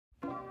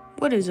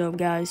What is up,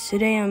 guys?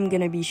 Today I'm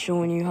going to be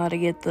showing you how to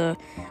get the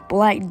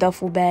black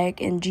duffel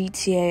bag in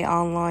GTA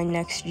Online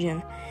Next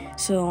Gen.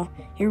 So,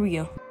 here we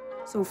go.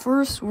 So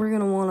first, we're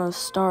going to want to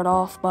start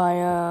off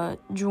by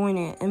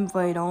joining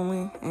invite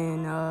only.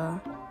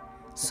 And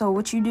so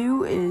what you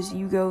do is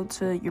you go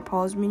to your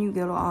pause menu,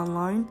 go to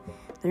online.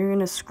 Then you're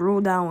going to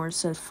scroll down where it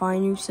says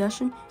find new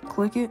session,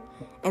 click it,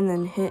 and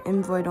then hit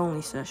invite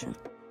only session.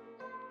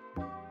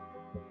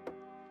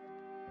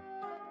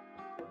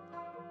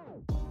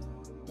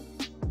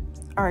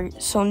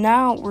 Alright, so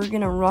now we're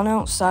gonna run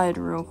outside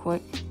real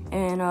quick,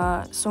 and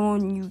so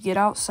when you get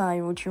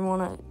outside, what you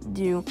wanna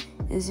do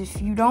is if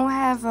you don't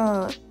have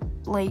an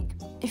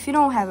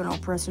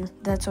oppressor,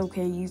 that's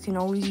okay, you can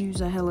always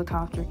use a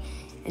helicopter.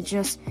 It's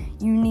just,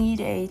 you need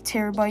a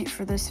terabyte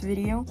for this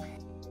video.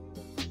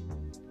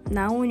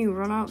 Now when you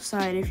run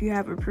outside, if you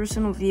have a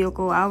personal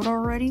vehicle out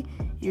already,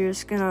 you're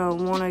just gonna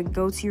wanna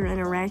go to your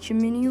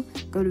interaction menu,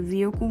 go to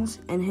vehicles,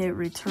 and hit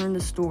return to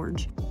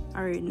storage.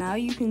 Alright, now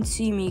you can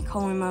see me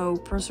calling my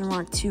oppressor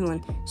Mark II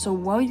in. So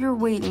while you're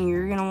waiting,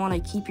 you're going to want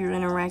to keep your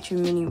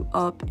interaction menu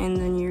up, and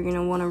then you're going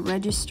to want to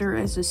register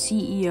as a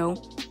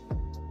CEO.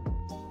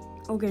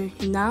 Okay,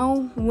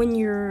 now when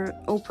your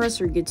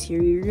oppressor gets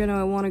here, you're going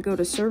to want to go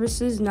to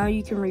services. Now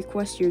you can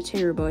request your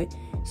terabyte.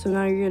 So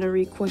now you're going to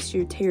request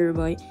your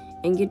terabyte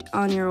and get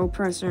on your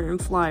oppressor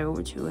and fly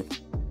over to it.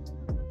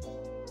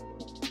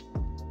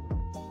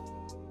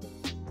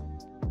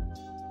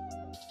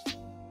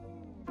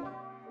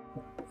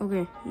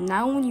 Okay,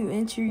 now when you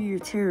enter your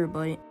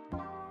terabyte,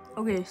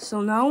 so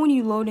now when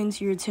you load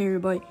into your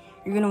terabyte,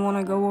 you're going to want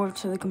to go over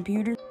to the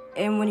computer.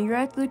 And when you're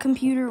at the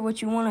computer,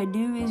 what you want to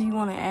do is you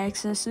want to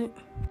access it.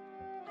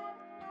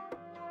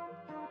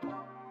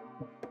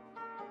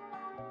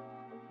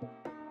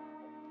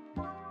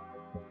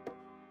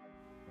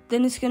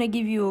 Then it's going to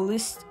give you a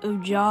list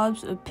of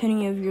jobs,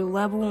 depending of your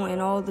level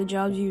and all the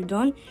jobs you've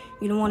done.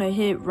 You're going to want to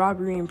hit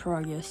robbery in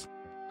progress.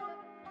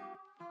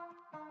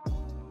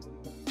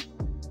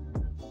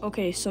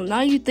 Okay, so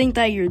now you think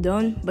that you're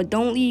done, but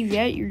don't leave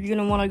yet. You're going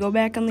to want to go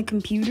back on the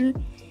computer,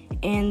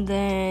 and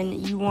then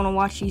you want to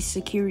watch these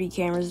security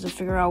cameras to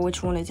figure out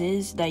which one it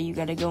is that you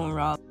got to go and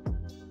rob.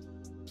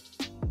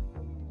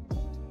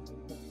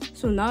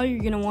 So now you're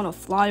going to want to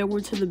fly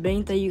over to the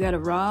bank that you got to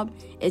rob.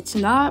 It's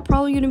not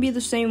probably going to be the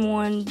same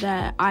one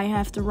that I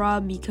have to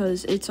rob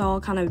because it's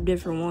all kind of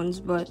different ones.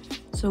 But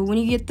so when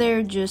you get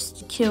there,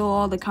 just kill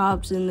all the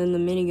cops and then the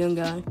minigun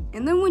guy.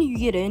 And then when you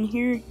get in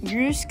here,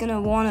 you're just going to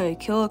want to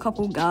kill a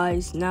couple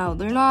guys. Now,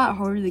 they're not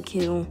hard to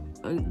kill,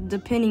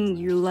 depending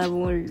your level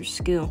or your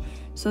skill.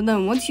 So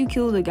then once you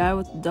kill the guy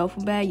with the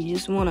duffel bag, you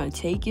just want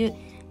to take it.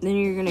 Then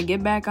you're going to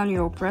get back on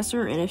your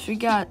oppressor. And if it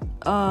got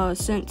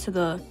sent to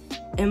the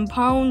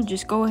impound,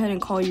 just go ahead and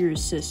call your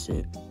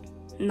assistant.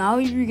 Now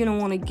you're going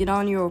to want to get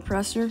on your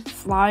oppressor,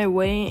 fly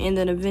away, and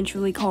then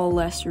eventually call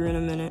Lester in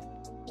a minute.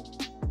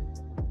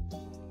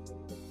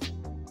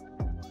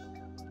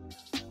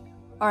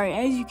 Alright,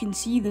 as you can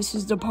see, this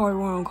is the part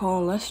where I'm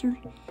calling Lester.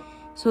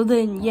 So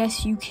then,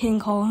 yes, you can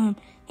call him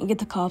and get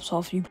the cops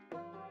off you.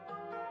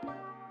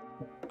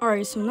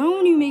 Alright, so now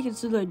when you make it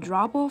to the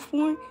drop-off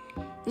point,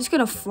 just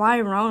going to fly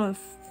around and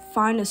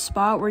find a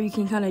spot where you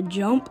can kind of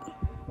jump.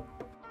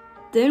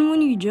 Then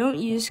when you jump,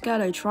 you just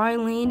gotta try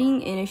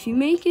landing, and if you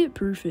make it,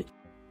 perfect.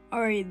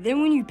 Alright,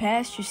 then when you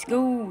pass, just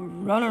go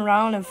run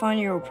around and find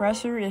your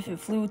oppressor if it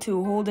flew to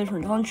a whole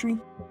different country.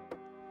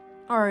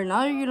 Alright,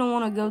 now you're gonna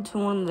want to go to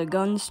one of the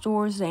gun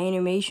stores, the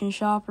animation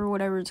shop, or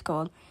whatever it's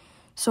called.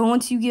 So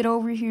once you get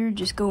over here,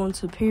 just go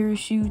into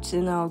parachutes,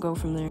 and I'll go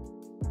from there.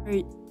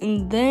 Alright,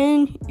 and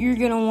then you're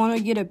gonna want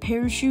to get a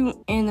parachute,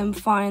 and then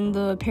find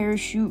the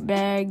parachute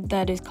bag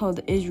that is called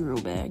the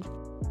Israel bag.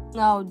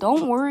 Now,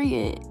 don't worry,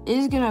 it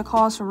is going to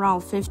cost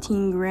around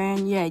 15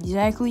 grand. Yeah,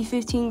 exactly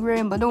 15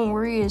 grand, but don't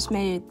worry, it's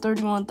made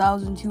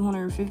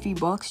 31,250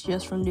 bucks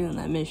just from doing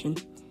that mission.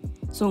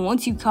 So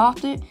once you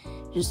copped it,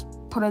 just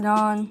put it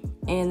on,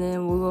 and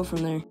then we'll go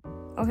from there.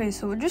 Okay,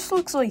 so it just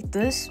looks like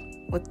this,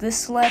 with this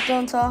slapped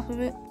on top of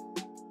it.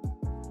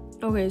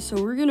 Okay,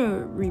 so we're going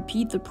to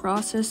repeat the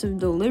process of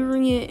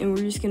delivering it, and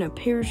we're just going to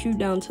parachute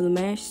down to the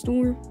MASH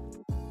store.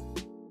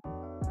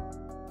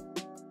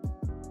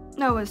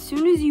 Now, as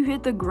soon as you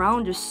hit the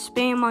ground, just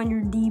spam on your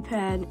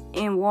D-pad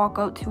and walk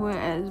up to it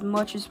as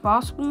much as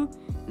possible.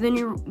 Then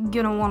you're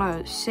gonna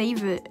wanna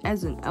save it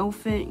as an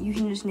outfit. You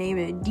can just name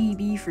it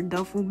DB for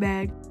duffel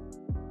bag.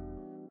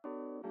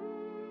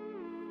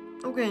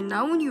 Okay,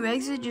 now when you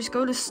exit, just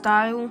go to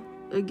style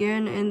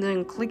again and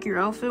then click your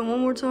outfit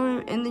one more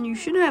time, and then you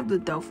should have the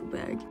duffel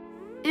bag.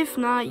 If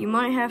not, you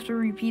might have to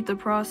repeat the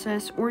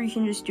process, or you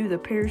can just do the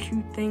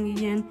parachute thing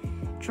again.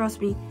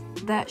 Trust me,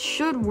 that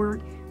should work.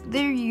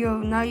 There you go,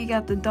 now you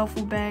got the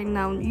duffel bag.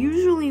 Now,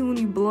 usually when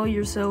you blow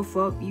yourself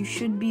up, you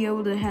should be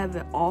able to have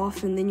it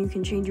off, and then you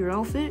can change your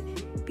outfit,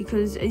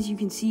 because as you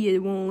can see, it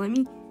won't let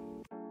me.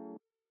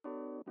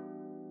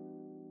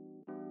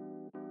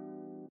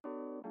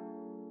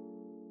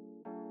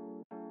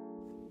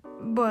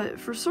 But But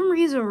for some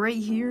reason right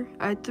here,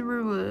 I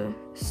threw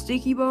a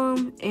sticky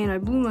bomb and I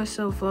blew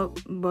myself up,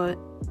 but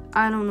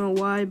I don't know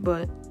why,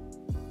 but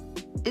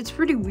it's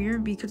pretty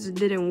weird because it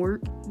didn't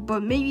work.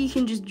 But maybe you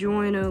can just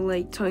join a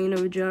like Titan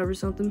of a job or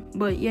something.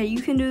 But yeah,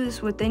 you can do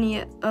this with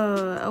any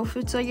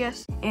outfits, I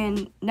guess.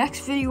 And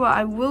next video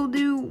I will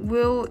do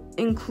will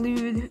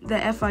include the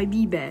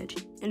FIB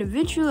badge. And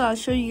eventually I'll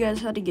show you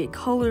guys how to get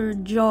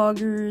colored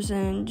joggers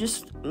and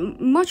just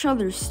much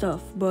other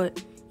stuff.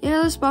 But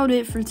yeah, that's about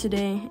it for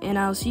today. And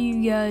I'll see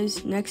you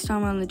guys next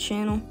time on the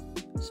channel.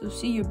 So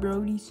see you,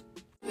 brodies.